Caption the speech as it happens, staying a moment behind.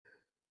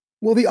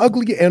Well, the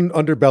ugly and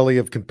underbelly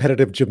of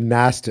competitive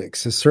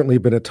gymnastics has certainly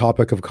been a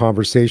topic of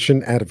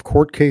conversation and of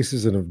court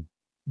cases and of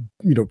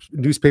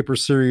newspaper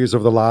series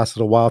over the last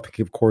little while,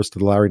 thinking, of course, to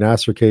the Larry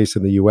Nassar case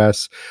in the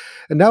U.S.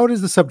 And now it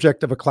is the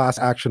subject of a class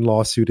action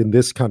lawsuit in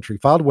this country,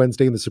 filed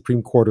Wednesday in the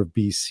Supreme Court of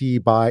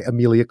BC by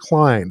Amelia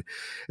Cline.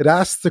 It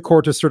asks the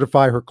court to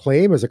certify her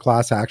claim as a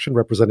class action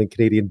representing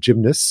Canadian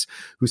gymnasts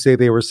who say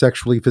they were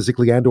sexually,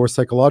 physically, and or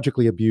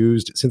psychologically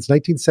abused since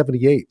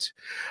 1978.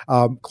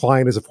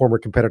 Cline is a former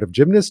competitive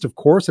gymnast, of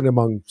course, and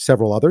among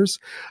several others,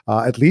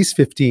 at least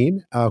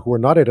 15 who are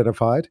not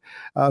identified,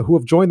 who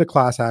have joined the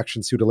class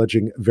action suit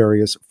alleging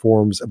various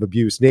forms of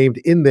abuse. Named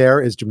in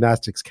there is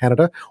Gymnastics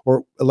Canada,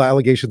 or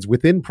allegations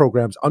within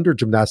programs under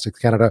Gymnastics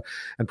Canada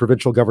and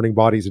provincial governing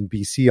bodies in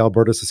BC,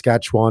 Alberta,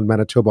 Saskatchewan,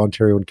 Manitoba,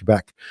 Ontario, and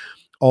Quebec,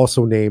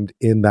 also named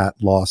in that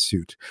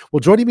lawsuit.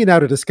 Well, joining me now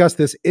to discuss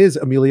this is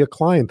Amelia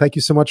Cline. Thank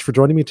you so much for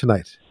joining me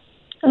tonight.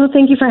 Oh,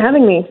 thank you for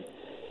having me.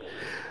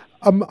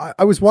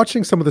 I was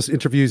watching some of the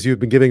interviews you've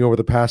been giving over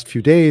the past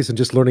few days and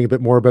just learning a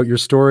bit more about your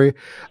story.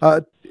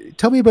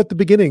 Tell me about the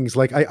beginnings.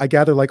 Like I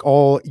gather, like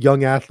all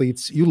young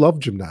athletes, you love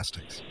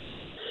gymnastics.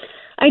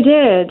 I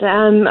did.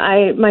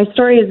 My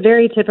story is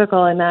very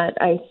typical in that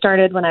I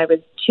started when I was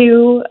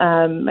 2.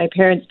 My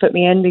parents put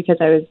me in because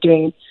I was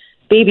doing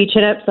baby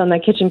chin-ups on the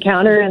kitchen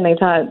counter, and they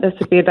thought this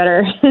would be a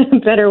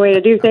better way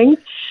to do things.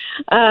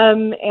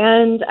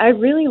 And I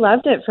really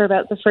loved it for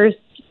about the first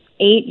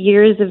 8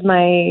 years of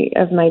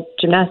my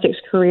gymnastics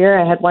career.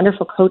 I had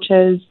wonderful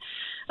coaches.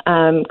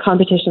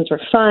 Competitions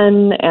were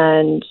fun,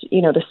 and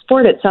the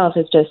sport itself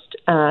is just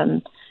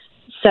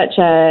such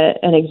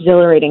an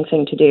exhilarating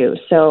thing to do.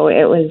 So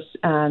it was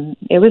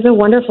a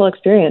wonderful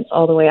experience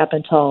all the way up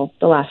until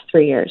the last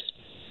 3 years.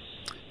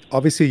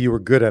 Obviously, you were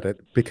good at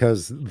it,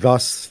 because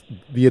thus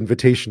the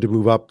invitation to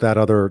move up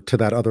to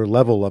that other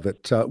level of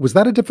it. Was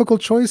that a difficult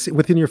choice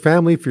within your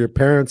family, for your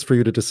parents, for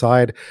you to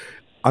decide,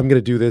 I'm going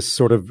to do this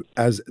sort of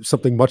as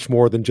something much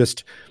more than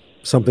just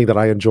something that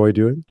I enjoy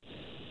doing?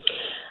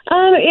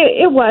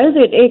 It was.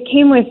 It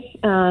came with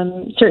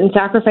certain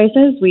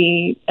sacrifices.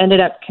 We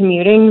ended up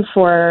commuting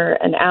for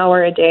an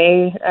hour a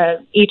day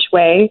each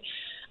way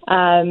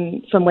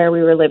from where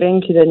we were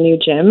living to the new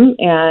gym.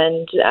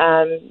 And,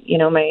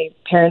 my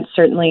parents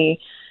certainly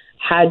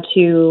had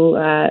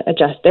to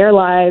adjust their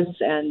lives,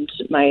 and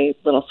my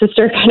little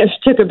sister kind of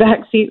took a back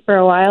seat for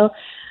a while.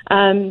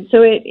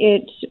 So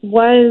it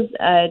was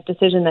a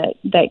decision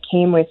that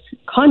came with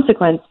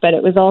consequence, but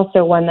it was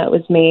also one that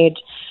was made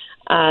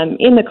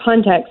in the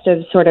context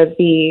of sort of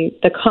the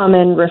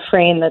common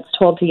refrain that's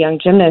told to young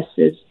gymnasts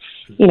is,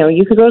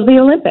 you could go to the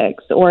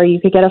Olympics, or you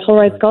could get a full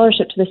ride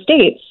scholarship to the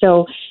States.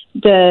 So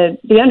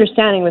the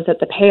understanding was that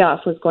the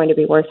payoff was going to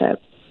be worth it.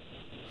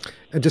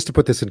 And just to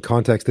put this in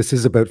context, this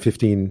is about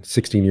 15,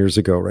 16 years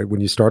ago, right? When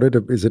you started,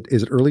 is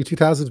it early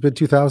 2000s, mid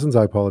 2000s?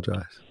 I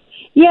apologize.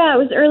 Yeah, it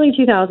was early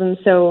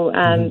 2000s. So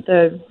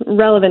the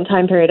relevant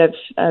time period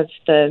of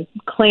the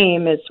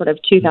claim is sort of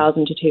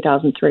 2000 to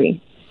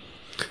 2003.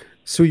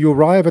 So you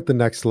arrive at the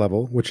next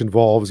level, which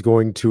involves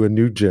going to a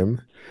new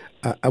gym.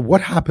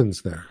 What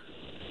happens there?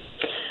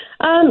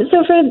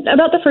 So for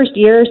about the first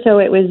year or so,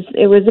 it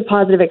was a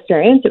positive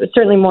experience. It was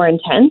certainly more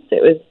intense.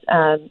 It was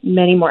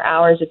many more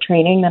hours of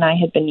training than I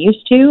had been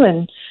used to,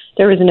 and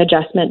there was an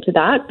adjustment to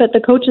that. But the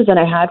coaches that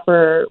I had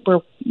were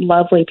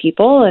lovely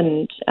people,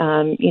 and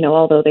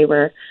although they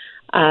were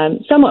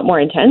somewhat more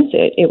intense,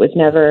 it was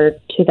never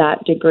to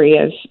that degree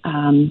of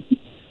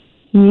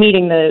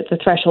meeting the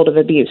threshold of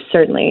abuse.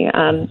 Certainly,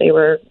 they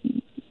were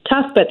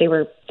tough, but they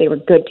were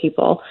good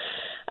people.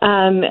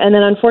 And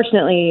then,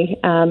 unfortunately,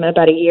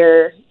 about a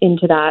year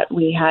into that,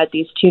 we had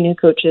these 2 new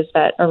coaches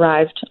that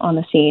arrived on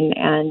the scene,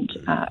 and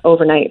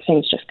overnight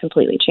things just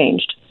completely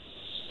changed.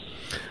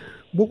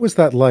 What was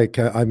that like?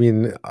 I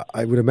mean,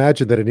 I would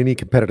imagine that in any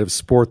competitive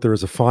sport, there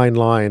is a fine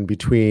line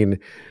between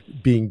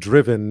being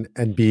driven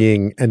and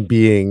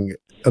being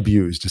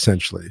abused,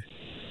 essentially.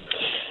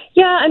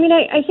 Yeah, I mean,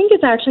 I think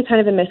it's actually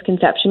kind of a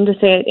misconception to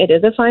say it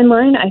is a fine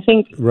line. I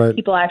think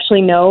people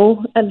actually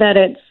know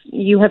that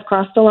you have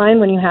crossed the line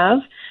when you have.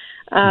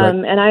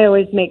 And I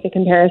always make the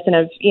comparison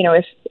of,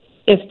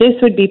 if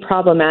this would be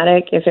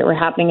problematic, if it were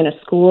happening in a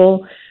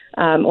school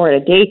or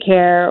at a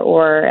daycare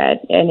or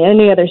in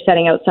any other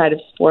setting outside of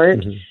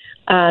sport,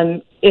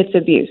 it's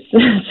abuse.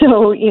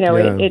 So,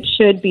 it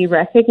should be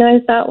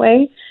recognized that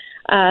way.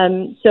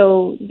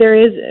 So there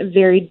is a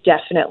very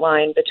definite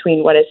line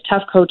between what is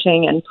tough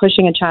coaching and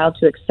pushing a child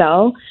to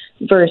excel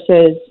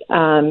versus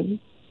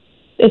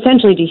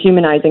essentially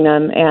dehumanizing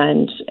them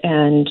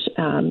and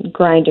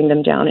grinding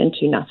them down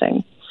into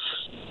nothing.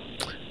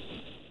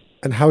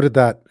 And how did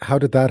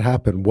that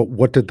happen? What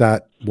was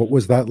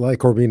that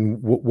like? Or I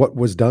mean, what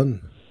was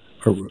done?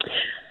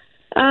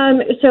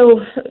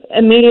 So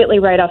immediately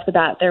right off the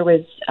bat, there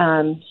was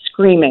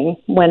screaming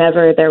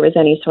whenever there was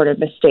any sort of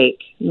mistake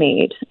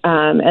made.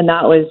 And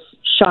that was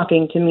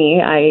shocking to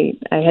me. I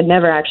had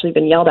never actually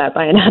been yelled at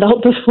by an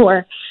adult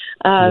before.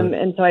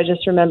 And so I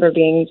just remember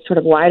being sort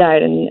of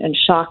wide-eyed and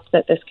shocked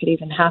that this could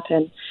even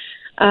happen.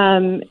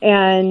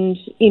 And,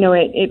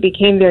 it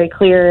became very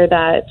clear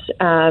that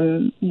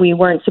we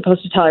weren't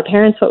supposed to tell our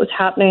parents what was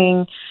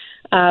happening.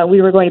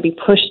 We were going to be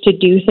pushed to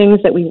do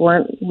things that we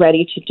weren't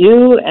ready to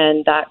do,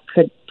 and that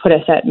could put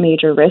us at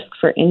major risk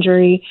for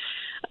injury.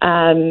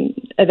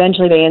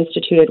 Eventually, they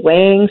instituted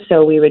weighing,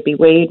 so we would be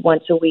weighed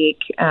once a week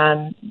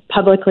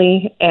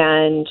publicly,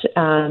 and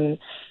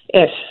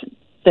if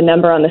the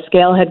number on the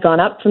scale had gone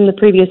up from the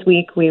previous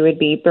week, we would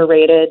be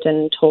berated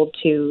and told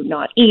to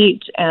not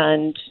eat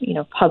and,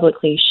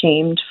 publicly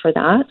shamed for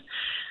that.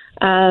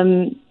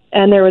 And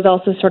there was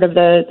also sort of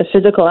the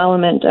physical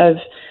element of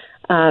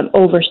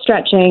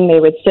overstretching.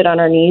 They would sit on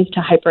our knees to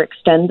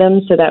hyperextend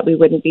them so that we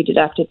wouldn't be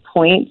deducted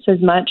points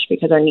as much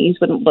because our knees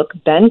wouldn't look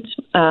bent.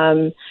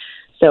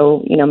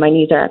 So, my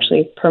knees are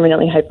actually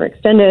permanently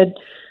hyperextended.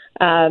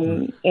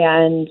 In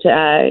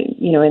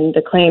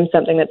the claim,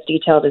 something that's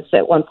detailed is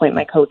at one point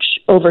my coach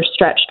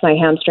overstretched my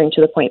hamstring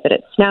to the point that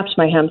it snapped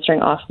my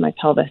hamstring off my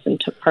pelvis and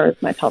took part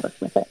of my pelvis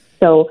with it.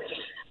 So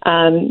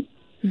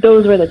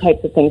those were the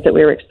types of things that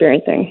we were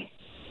experiencing.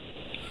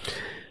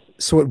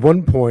 So at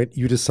one point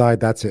you decide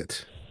that's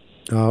it.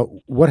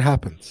 What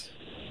happens?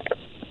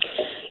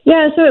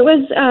 Yeah, so it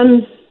was,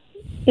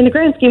 in the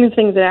grand scheme of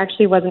things, it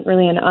actually wasn't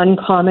really an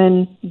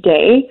uncommon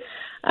day.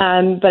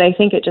 But I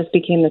think it just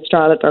became the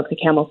straw that broke the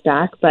camel's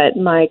back. But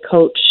my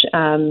coach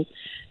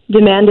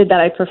demanded that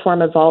I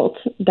perform a vault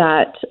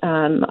that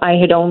I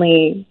had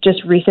only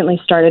just recently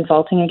started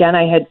vaulting again.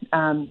 I had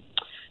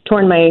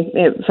torn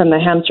from the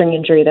hamstring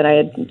injury that I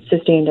had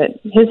sustained at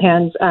his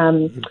hands.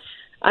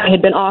 I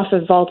had been off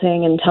of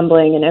vaulting and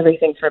tumbling and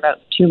everything for about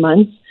 2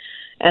 months.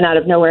 And out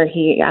of nowhere,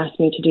 he asked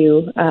me to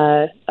do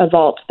a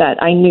vault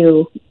that I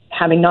knew,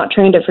 having not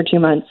trained it for 2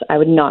 months, I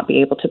would not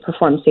be able to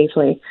perform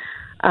safely.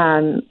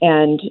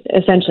 And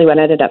essentially what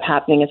ended up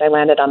happening is I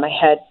landed on my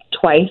head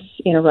twice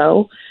in a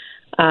row,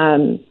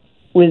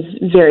 was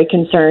very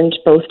concerned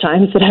both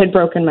times that I'd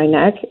broken my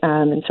neck,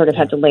 and sort of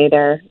had to lay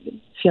there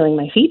feeling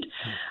my feet.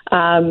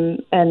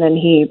 And then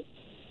he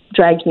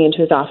dragged me into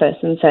his office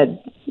and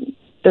said,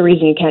 the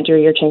reason you can't do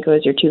your Yurchenko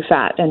is you're too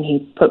fat. And he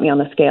put me on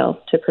the scale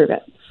to prove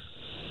it.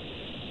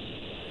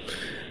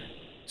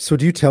 So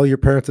do you tell your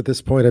parents at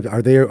this point,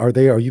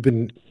 are you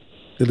been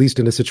at least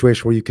in a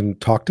situation where you can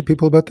talk to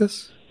people about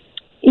this?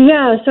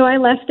 Yeah, so I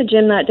left the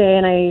gym that day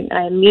and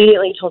I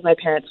immediately told my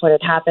parents what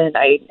had happened.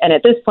 And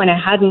at this point, I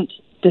hadn't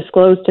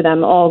disclosed to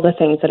them all the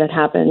things that had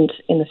happened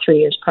in the 3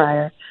 years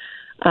prior.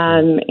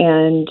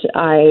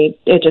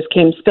 It just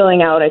came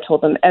spilling out. I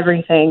told them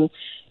everything.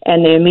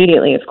 And they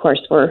immediately, of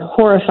course, were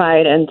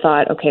horrified and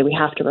thought, okay, we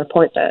have to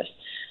report this.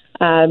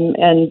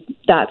 And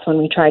that's when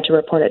we tried to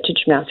report it to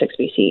Gymnastics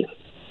BC.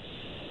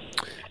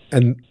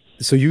 And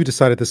so you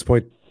decided at this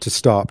point to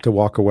stop, to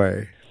walk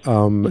away.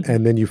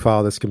 And then you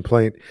file this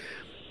complaint.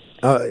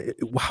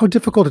 How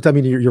difficult? I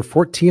mean, you're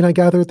 14, I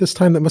gather, at this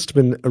time. That must have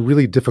been a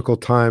really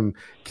difficult time,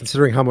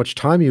 considering how much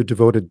time you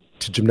devoted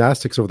to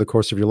gymnastics over the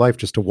course of your life,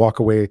 just to walk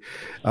away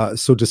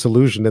so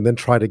disillusioned and then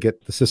try to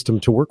get the system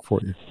to work for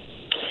you.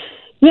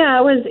 Yeah,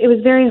 it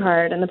was very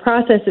hard, and the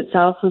process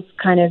itself was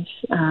it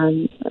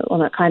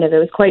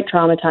was quite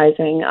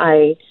traumatizing.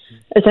 I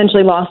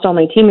essentially lost all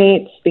my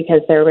teammates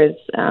because there was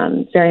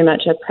very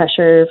much a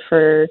pressure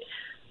for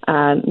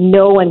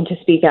no one to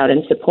speak out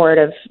in support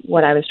of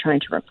what I was trying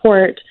to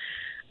report.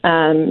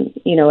 And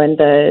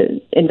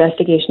the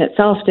investigation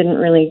itself didn't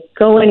really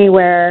go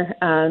anywhere.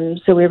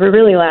 So we were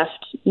really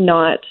left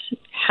not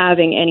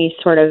having any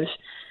sort of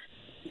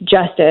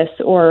justice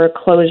or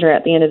closure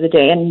at the end of the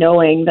day, and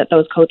knowing that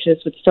those coaches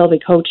would still be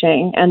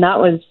coaching. And that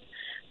was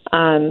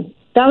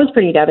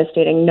pretty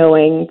devastating,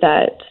 knowing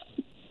that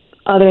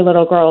other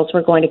little girls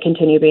were going to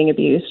continue being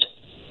abused.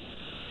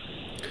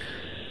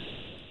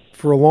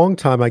 For a long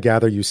time, I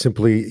gather you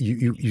simply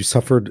you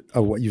suffered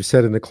what you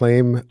said in the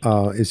claim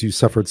is you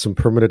suffered some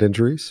permanent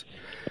injuries,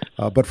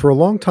 but for a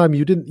long time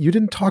you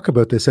didn't talk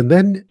about this. And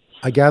then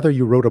I gather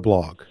you wrote a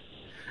blog.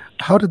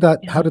 How did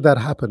that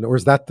happen, or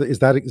is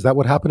that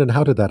what happened? And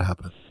how did that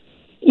happen?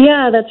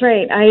 Yeah, that's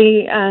right.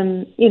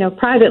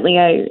 Privately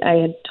I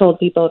had told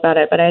people about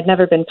it, but I had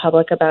never been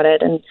public about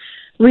it. And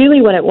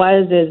really, what it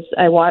was is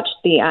I watched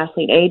the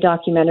Athlete A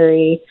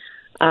documentary.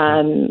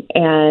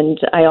 And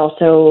I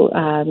also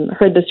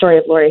heard the story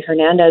of Lori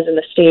Hernandez in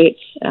the States,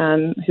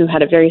 who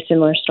had a very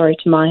similar story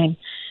to mine.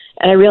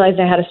 And I realized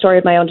I had a story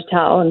of my own to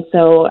tell. And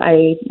so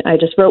I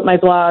just wrote my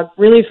blog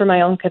really for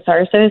my own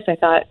catharsis. I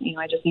thought,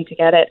 I just need to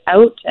get it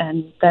out,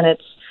 and then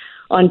it's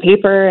on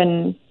paper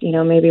and,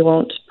 maybe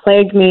won't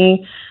plague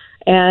me.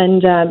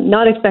 And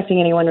not expecting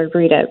anyone would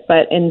read it.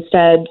 But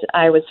instead,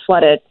 I was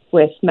flooded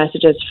with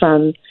messages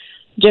from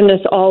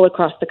gymnasts all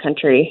across the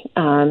country,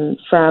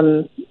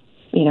 from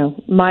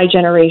my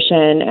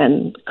generation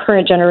and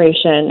current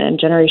generation and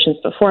generations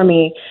before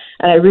me.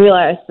 And I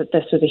realized that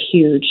this was a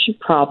huge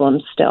problem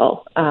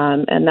still.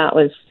 And that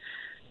was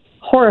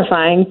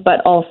horrifying, but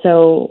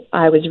also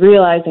I was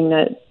realizing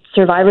that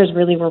survivors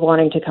really were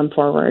wanting to come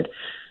forward.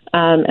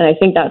 And I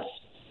think that's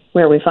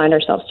where we find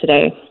ourselves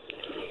today.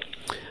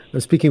 I'm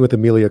speaking with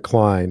Amelia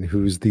Cline,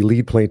 who's the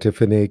lead plaintiff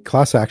in a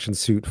class action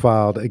suit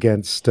filed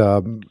against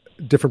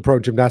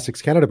different Gymnastics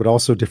Canada, but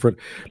also different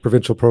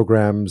provincial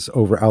programs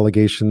over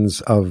allegations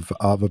of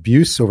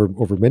abuse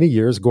over many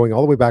years, going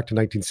all the way back to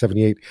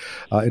 1978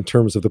 in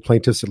terms of the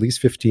plaintiffs, at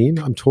least 15,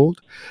 I'm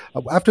told.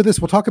 After this,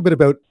 we'll talk a bit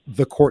about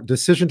the court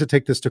decision to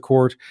take this to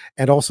court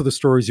and also the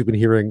stories you've been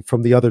hearing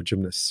from the other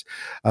gymnasts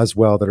as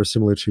well that are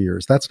similar to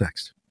yours. That's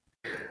next.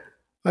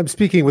 I'm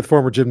speaking with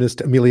former gymnast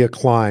Amelia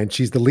Cline.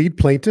 She's the lead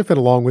plaintiff and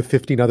along with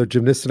 15 other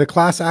gymnasts in a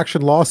class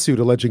action lawsuit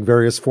alleging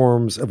various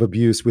forms of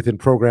abuse within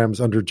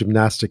programs under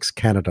Gymnastics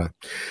Canada.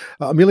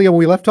 Amelia, when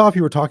we left off,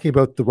 you were talking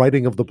about the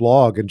writing of the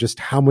blog and just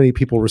how many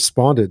people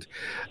responded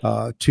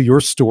to your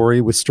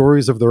story with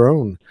stories of their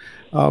own.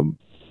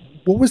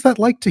 What was that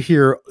like to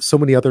hear so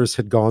many others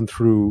had gone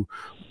through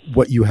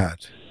what you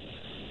had?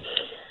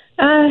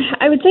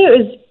 I would say it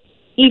was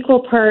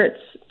equal parts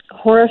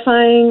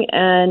horrifying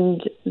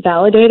and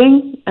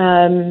validating,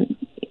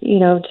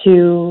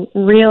 to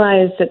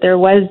realize that there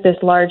was this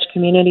large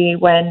community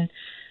when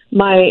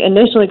my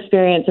initial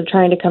experience of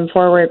trying to come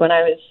forward when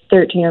I was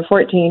 13 or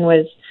 14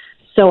 was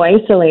so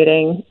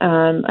isolating.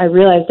 I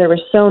realized there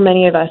were so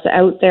many of us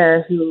out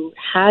there who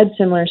had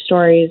similar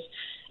stories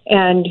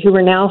and who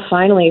were now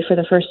finally, for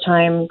the first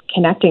time,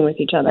 connecting with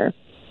each other.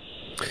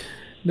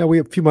 Now,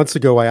 a few months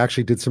ago, I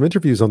actually did some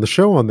interviews on the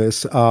show on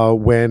this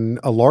when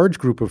a large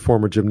group of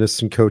former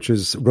gymnasts and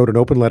coaches wrote an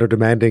open letter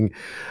demanding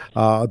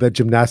that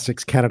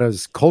Gymnastics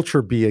Canada's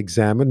culture be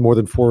examined. More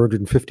than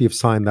 450 have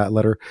signed that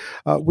letter.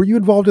 Were you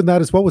involved in that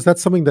as well? Was that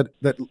something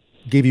that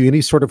gave you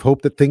any sort of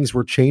hope that things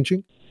were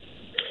changing?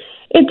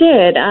 It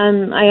did.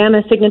 I am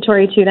a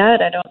signatory to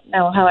that. I don't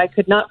know how I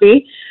could not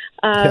be.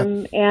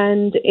 And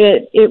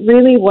it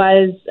really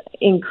was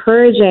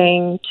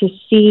encouraging to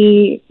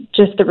see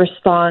just the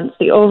response,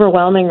 the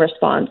overwhelming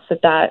response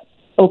that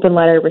open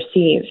letter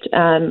received.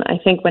 I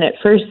think when it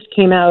first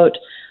came out,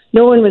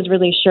 no one was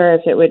really sure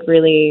if it would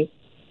really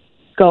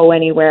go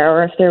anywhere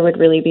or if there would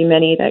really be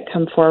many that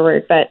come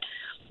forward. But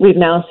we've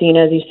now seen,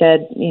 as you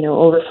said,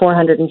 over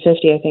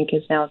 450, I think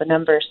is now the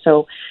number.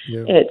 So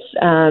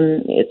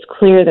it's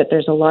clear that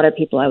there's a lot of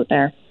people out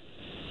there.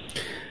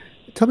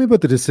 Tell me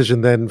about the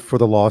decision then for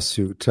the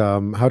lawsuit.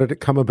 How did it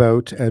come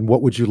about, and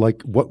what would you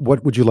like?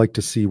 What would you like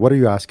to see? What are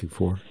you asking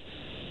for?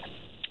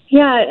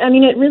 Yeah, I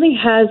mean, it really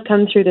has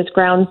come through this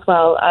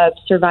groundswell of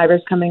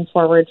survivors coming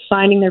forward,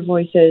 finding their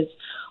voices,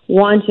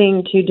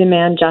 wanting to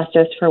demand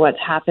justice for what's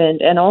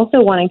happened, and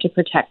also wanting to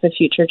protect the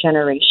future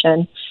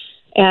generation.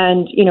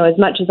 And as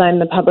much as I'm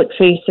the public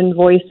face and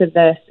voice of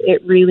this,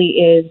 it really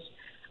is.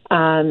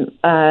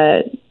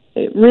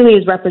 It really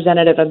is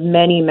representative of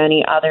many,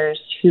 many others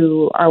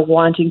who are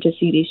wanting to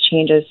see these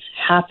changes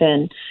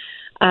happen.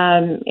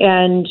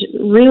 And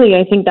really,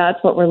 I think that's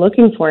what we're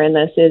looking for in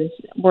this is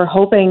we're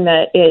hoping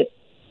that it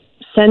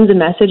sends a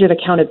message of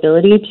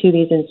accountability to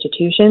these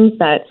institutions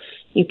that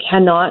you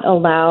cannot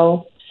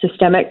allow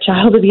systemic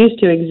child abuse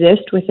to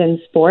exist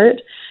within sport,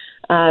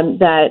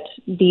 that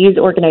these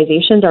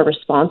organizations are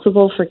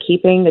responsible for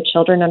keeping the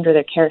children under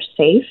their care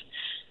safe.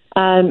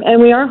 And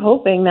we are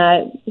hoping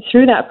that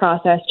through that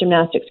process,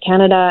 Gymnastics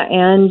Canada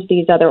and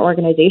these other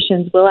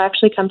organizations will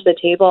actually come to the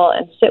table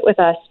and sit with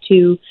us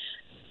to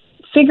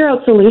figure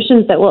out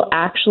solutions that will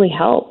actually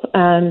help.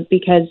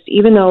 Because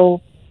even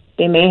though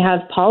they may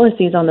have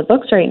policies on the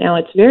books right now,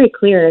 it's very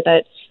clear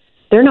that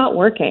they're not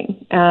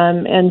working.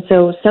 And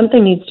so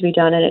something needs to be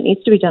done, and it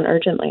needs to be done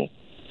urgently.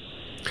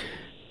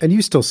 And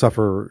you still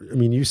suffer. I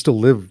mean, you still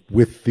live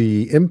with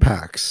the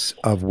impacts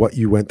of what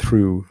you went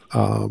through.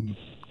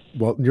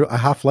 A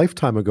half a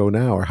lifetime ago.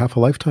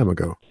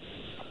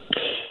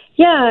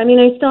 Yeah, I mean,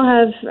 I still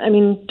have,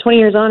 20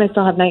 years on, I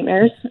still have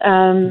nightmares.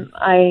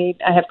 I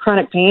have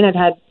chronic pain. I've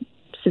had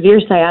severe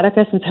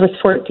sciatica since I was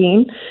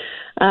 14.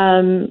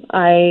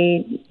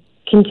 I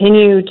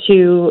continue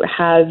to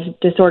have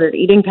disordered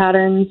eating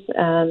patterns,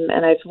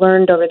 and I've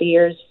learned over the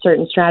years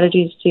certain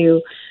strategies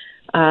to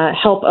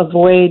help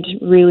avoid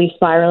really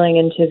spiraling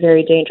into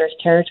very dangerous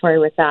territory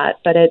with that.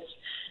 But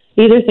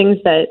these are things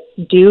that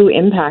do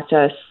impact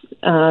us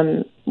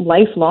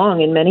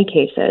lifelong in many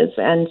cases.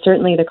 And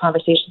certainly the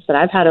conversations that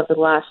I've had over the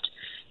last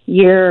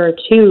year or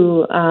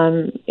two,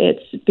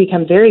 it's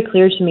become very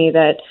clear to me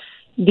that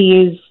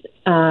these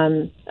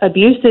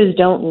abuses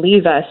don't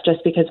leave us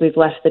just because we've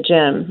left the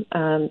gym.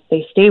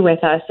 They stay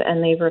with us,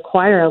 and they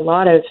require a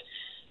lot of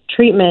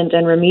treatment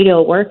and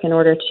remedial work in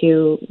order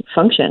to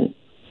function.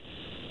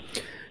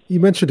 You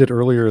mentioned it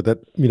earlier that,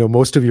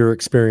 most of your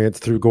experience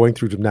through going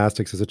through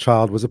gymnastics as a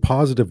child was a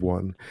positive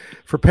one.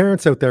 For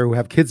parents out there who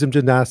have kids in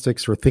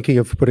gymnastics or thinking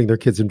of putting their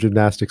kids in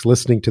gymnastics,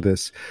 listening to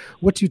this,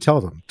 what do you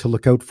tell them to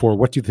look out for?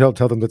 What do you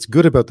tell them that's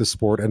good about the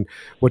sport, and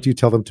what do you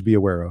tell them to be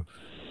aware of?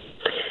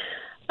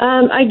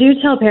 I do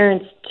tell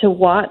parents to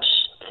watch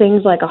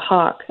things like a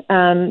hawk.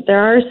 There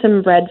are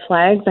some red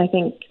flags, I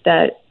think,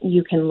 that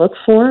you can look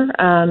for.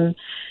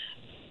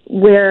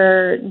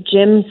 Where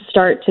gyms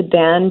start to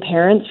ban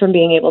parents from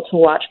being able to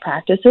watch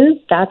practices,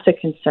 that's a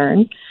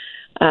concern.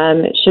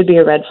 It should be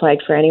a red flag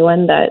for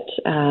anyone that,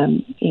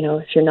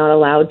 if you're not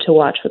allowed to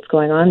watch what's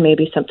going on,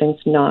 maybe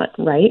something's not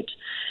right.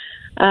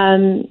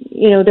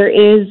 There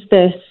is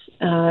this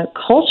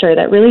culture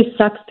that really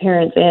sucks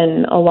parents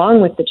in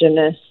along with the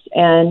gymnasts,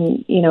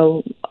 and,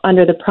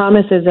 under the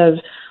promises of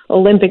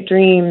Olympic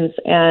dreams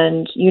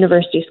and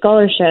university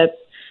scholarships,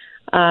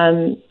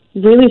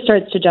 really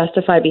starts to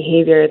justify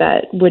behavior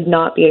that would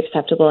not be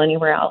acceptable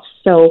anywhere else.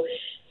 So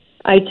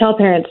I tell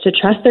parents to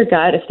trust their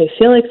gut. If they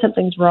feel like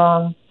something's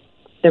wrong,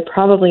 there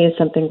probably is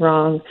something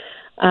wrong,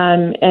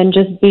 and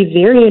just be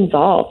very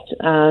involved.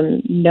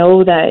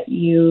 Know that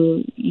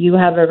you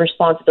have a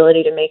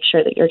responsibility to make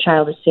sure that your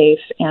child is safe,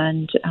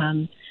 and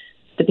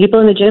the people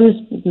in the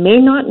gyms may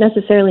not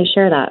necessarily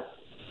share that.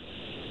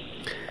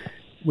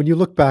 When you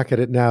look back at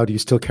it now, do you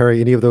still carry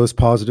any of those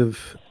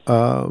positive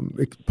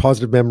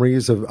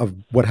memories of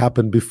what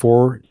happened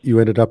before you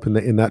ended up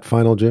in that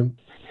final gym?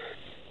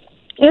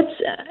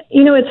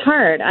 It's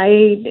hard.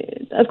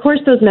 Of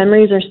course, those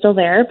memories are still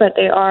there, but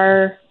they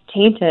are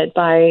tainted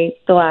by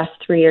the last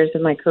 3 years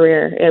of my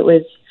career. It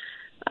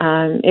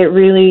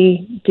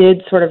really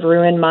did sort of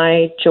ruin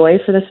my joy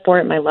for the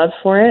sport, my love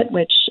for it,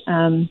 which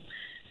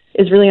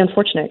is really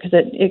unfortunate because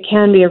it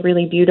can be a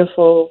really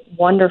beautiful,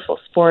 wonderful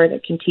sport.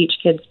 It can teach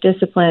kids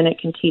discipline. It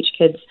can teach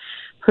kids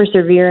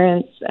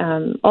perseverance,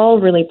 all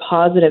really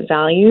positive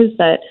values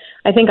that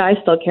I think I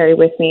still carry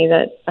with me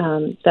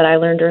that I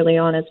learned early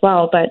on as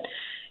well. But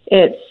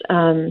it's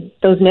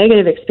those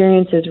negative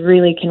experiences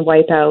really can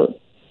wipe out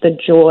the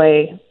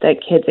joy that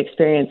kids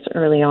experience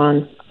early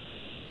on.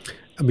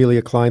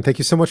 Amelia Cline, thank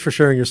you so much for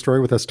sharing your story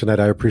with us tonight.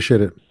 I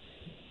appreciate it.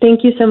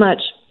 Thank you so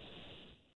much.